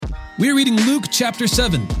We're reading Luke chapter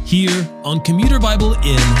 7 here on Commuter Bible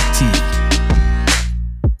NT.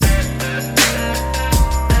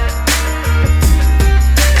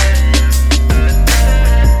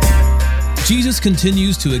 Jesus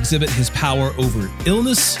continues to exhibit his power over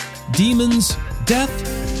illness, demons, death,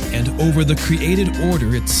 and over the created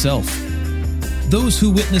order itself. Those who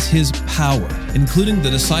witness his power, including the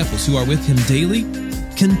disciples who are with him daily,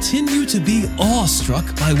 continue to be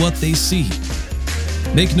awestruck by what they see.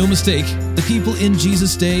 Make no mistake, the people in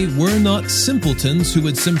Jesus' day were not simpletons who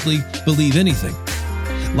would simply believe anything.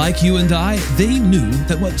 Like you and I, they knew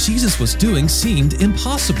that what Jesus was doing seemed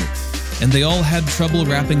impossible, and they all had trouble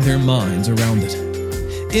wrapping their minds around it.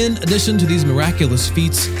 In addition to these miraculous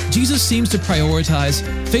feats, Jesus seems to prioritize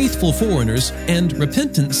faithful foreigners and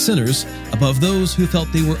repentant sinners above those who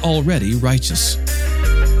felt they were already righteous.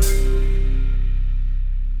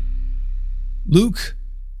 Luke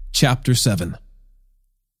chapter 7.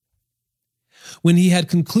 When he had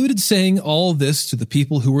concluded saying all this to the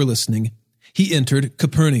people who were listening, he entered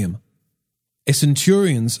Capernaum. A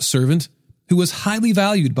centurion's servant, who was highly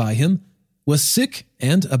valued by him, was sick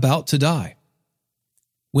and about to die.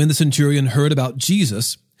 When the centurion heard about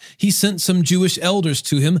Jesus, he sent some Jewish elders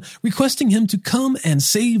to him, requesting him to come and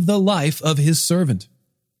save the life of his servant.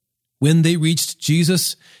 When they reached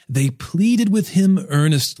Jesus, they pleaded with him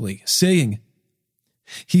earnestly, saying,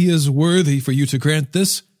 "He is worthy for you to grant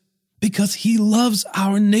this, because he loves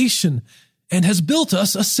our nation and has built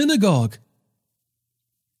us a synagogue."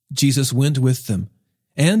 Jesus went with them,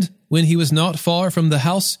 and when he was not far from the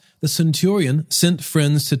house, the centurion sent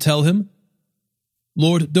friends to tell him,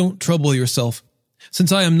 "Lord, don't trouble yourself,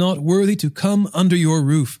 since I am not worthy to come under your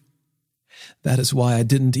roof. That is why I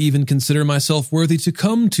didn't even consider myself worthy to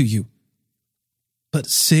come to you. But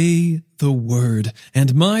say the word,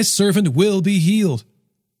 and my servant will be healed.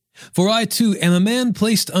 For I too am a man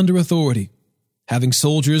placed under authority, having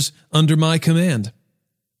soldiers under my command.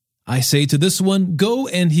 I say to this one, 'Go,'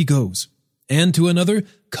 and he goes, and to another,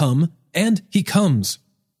 'Come,' and he comes,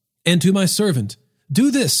 and to my servant,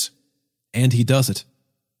 'Do this,' and he does it."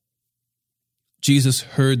 Jesus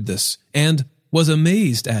heard this and was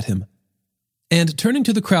amazed at him. And turning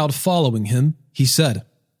to the crowd following him, he said,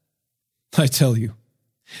 "I tell you,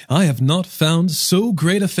 I have not found so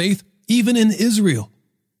great a faith even in Israel."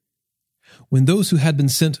 When those who had been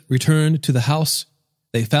sent returned to the house,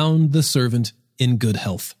 they found the servant in good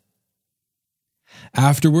health.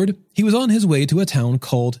 Afterward, he was on his way to a town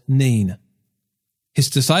called Nain. His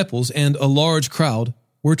disciples and a large crowd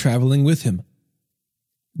were traveling with him.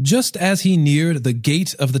 Just as he neared the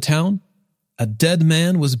gate of the town, a dead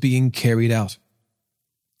man was being carried out.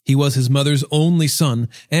 He was his mother's only son,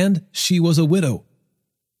 and she was a widow.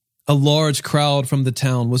 A large crowd from the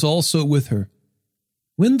town was also with her.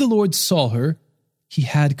 When the Lord saw her, he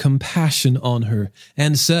had compassion on her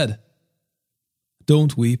and said,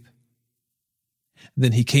 "Don't weep."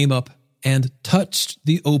 Then he came up and touched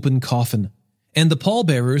the open coffin, and the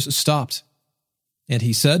pallbearers stopped. And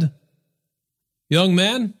he said, "Young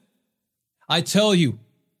man, I tell you,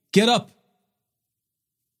 get up."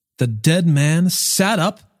 The dead man sat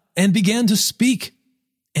up and began to speak,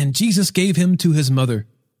 and Jesus gave him to his mother.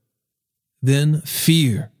 Then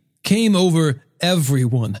fear came over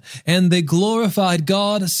everyone, and they glorified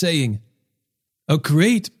God, saying, "A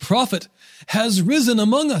great prophet has risen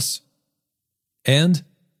among us, and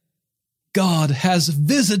God has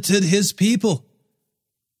visited his people."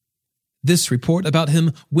 This report about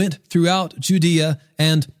him went throughout Judea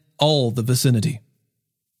and all the vicinity.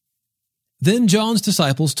 Then John's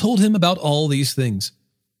disciples told him about all these things.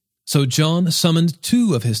 So John summoned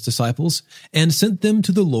 2 of his disciples and sent them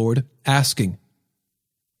to the Lord, asking,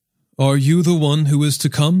 "Are you the one who is to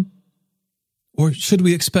come? Or should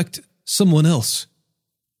we expect someone else?"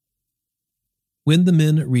 When the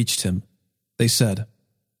men reached him, they said,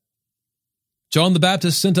 "John the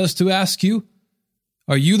Baptist sent us to ask you,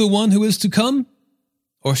 'Are you the one who is to come?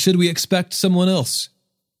 Or should we expect someone else?'"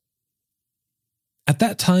 At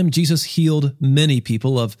that time, Jesus healed many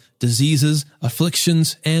people of diseases,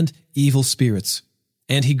 afflictions, and evil spirits,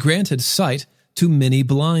 and he granted sight to many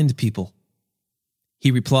blind people. He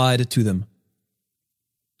replied to them,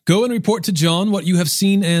 "Go and report to John what you have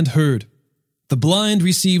seen and heard. The blind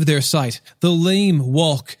receive their sight, the lame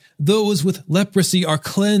walk, those with leprosy are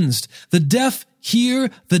cleansed, the deaf hear,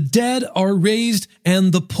 the dead are raised,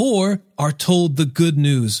 and the poor are told the good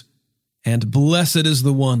news. And blessed is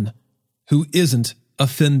the one who isn't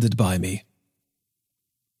offended by me."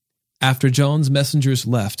 After John's messengers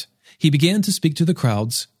left, he began to speak to the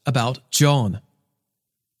crowds about John.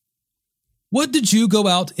 "What did you go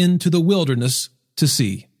out into the wilderness to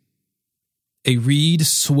see? A reed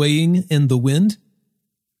swaying in the wind?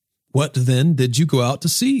 What then did you go out to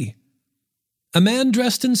see? A man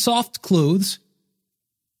dressed in soft clothes?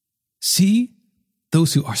 See,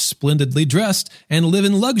 those who are splendidly dressed and live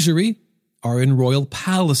in luxury are in royal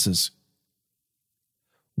palaces.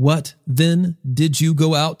 What then did you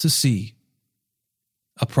go out to see?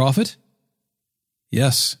 A prophet?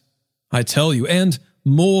 Yes, I tell you, and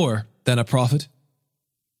more than a prophet.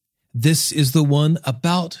 This is the one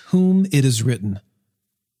about whom it is written,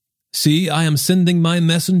 See, I am sending my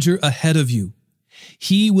messenger ahead of you.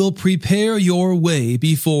 He will prepare your way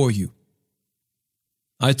before you.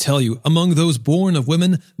 I tell you, among those born of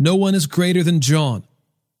women, no one is greater than John,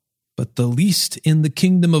 but the least in the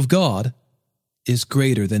kingdom of God is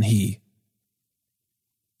greater than he.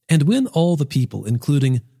 And when all the people,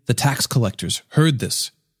 including the tax collectors, heard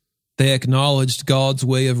this, they acknowledged God's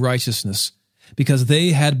way of righteousness, because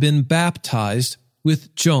they had been baptized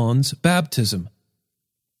with John's baptism.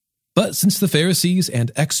 But since the Pharisees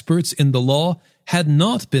and experts in the law had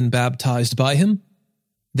not been baptized by him,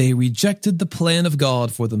 they rejected the plan of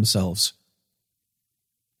God for themselves.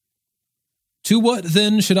 To what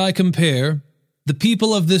then should I compare the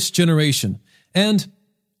people of this generation, and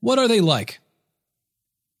what are they like?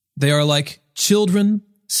 They are like children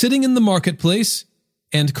sitting in the marketplace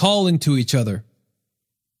and calling to each other.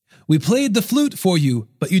 We played the flute for you,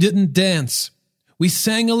 but you didn't dance. We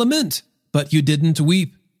sang a lament, but you didn't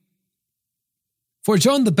weep. For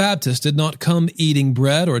John the Baptist did not come eating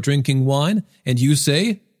bread or drinking wine, and you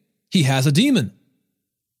say, he has a demon.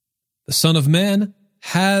 The Son of Man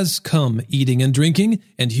has come eating and drinking,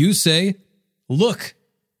 and you say, look,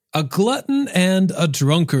 a glutton and a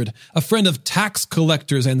drunkard, a friend of tax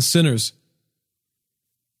collectors and sinners.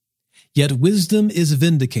 Yet wisdom is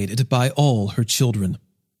vindicated by all her children.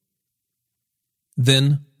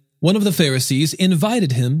 Then one of the Pharisees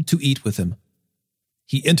invited him to eat with him.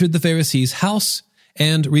 He entered the Pharisee's house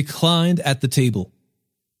and reclined at the table.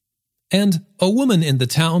 And a woman in the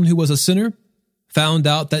town who was a sinner found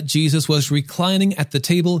out that Jesus was reclining at the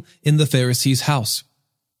table in the Pharisee's house.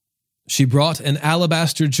 She brought an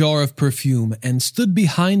alabaster jar of perfume and stood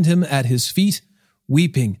behind him at his feet,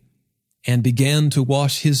 weeping, and began to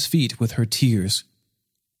wash his feet with her tears.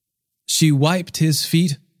 She wiped his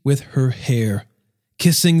feet with her hair,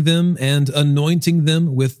 kissing them and anointing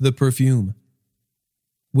them with the perfume.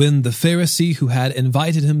 When the Pharisee who had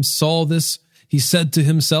invited him saw this, he said to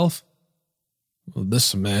himself,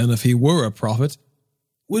 this man, if he were a prophet,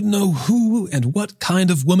 would know who and what kind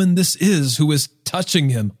of woman this is who is touching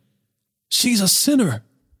him. She's a sinner.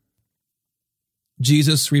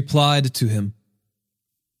 Jesus replied to him,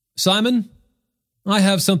 Simon, I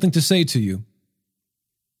have something to say to you.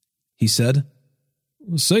 He said,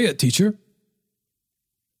 Say it, teacher.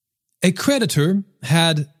 A creditor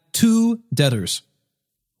had 2 debtors.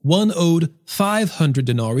 One owed 500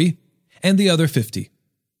 denarii and the other 50.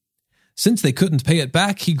 Since they couldn't pay it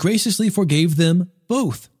back, he graciously forgave them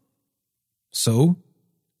both. So,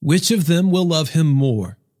 which of them will love him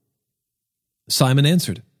more? Simon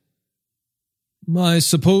answered, I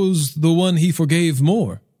suppose the one he forgave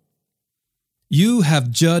more. You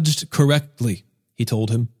have judged correctly, he told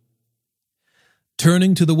him.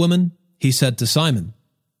 Turning to the woman, he said to Simon,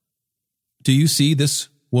 Do you see this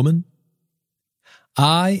woman?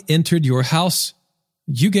 I entered your house.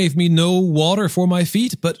 You gave me no water for my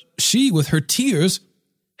feet, but she, with her tears,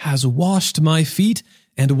 has washed my feet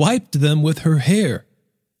and wiped them with her hair.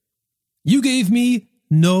 You gave me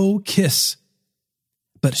no kiss,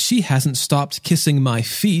 but she hasn't stopped kissing my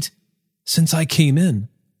feet since I came in.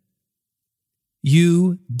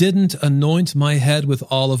 You didn't anoint my head with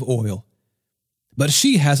olive oil, but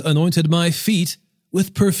she has anointed my feet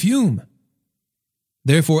with perfume.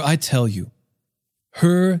 Therefore I tell you,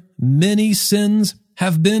 her many sins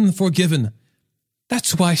have been forgiven.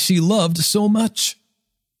 That's why she loved so much.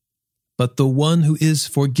 But the one who is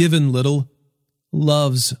forgiven little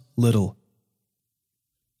loves little.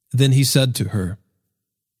 Then he said to her,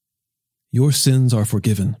 Your sins are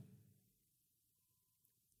forgiven.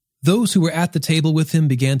 Those who were at the table with him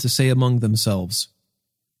began to say among themselves,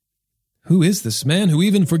 Who is this man who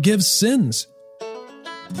even forgives sins?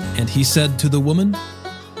 And he said to the woman,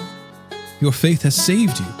 Your faith has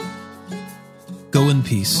saved you. Go in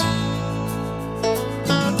peace.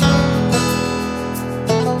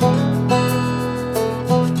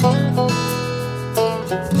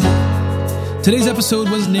 Today's episode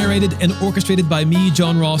was narrated and orchestrated by me,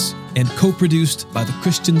 John Ross, and co-produced by the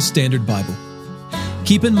Christian Standard Bible.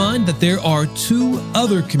 Keep in mind that there are 2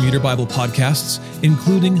 other Commuter Bible podcasts,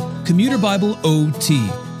 including Commuter Bible OT,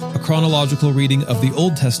 a chronological reading of the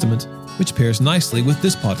Old Testament, which pairs nicely with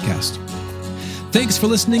this podcast. Thanks for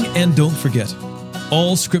listening, and don't forget,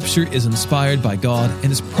 all Scripture is inspired by God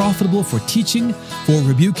and is profitable for teaching, for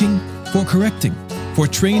rebuking, for correcting, for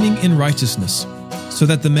training in righteousness, so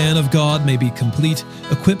that the man of God may be complete,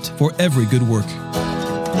 equipped for every good work.